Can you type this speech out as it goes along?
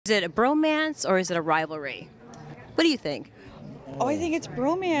Is it a bromance or is it a rivalry? What do you think? Oh, I think it's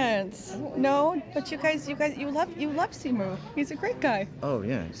bromance. No, but you love Simu. He's a great guy. Oh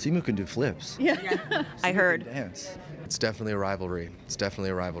yeah, Simu can do flips. Yeah. I heard. Dance. It's definitely a rivalry. It's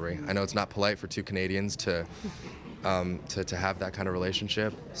definitely a rivalry. I know it's not polite for two Canadians to have that kind of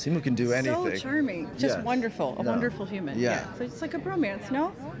relationship. Simu can do anything. So charming. Just Yes. wonderful. A No. wonderful human. Yeah. So it's like a bromance,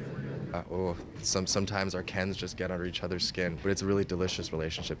 no? Sometimes our Kens just get under each other's skin, but it's a really delicious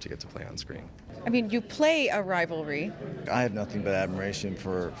relationship to get to play on screen. I mean, you play a rivalry. I have nothing but admiration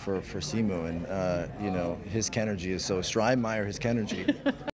for Simu, and his Kenergy is so strong. I admire his Kenergy.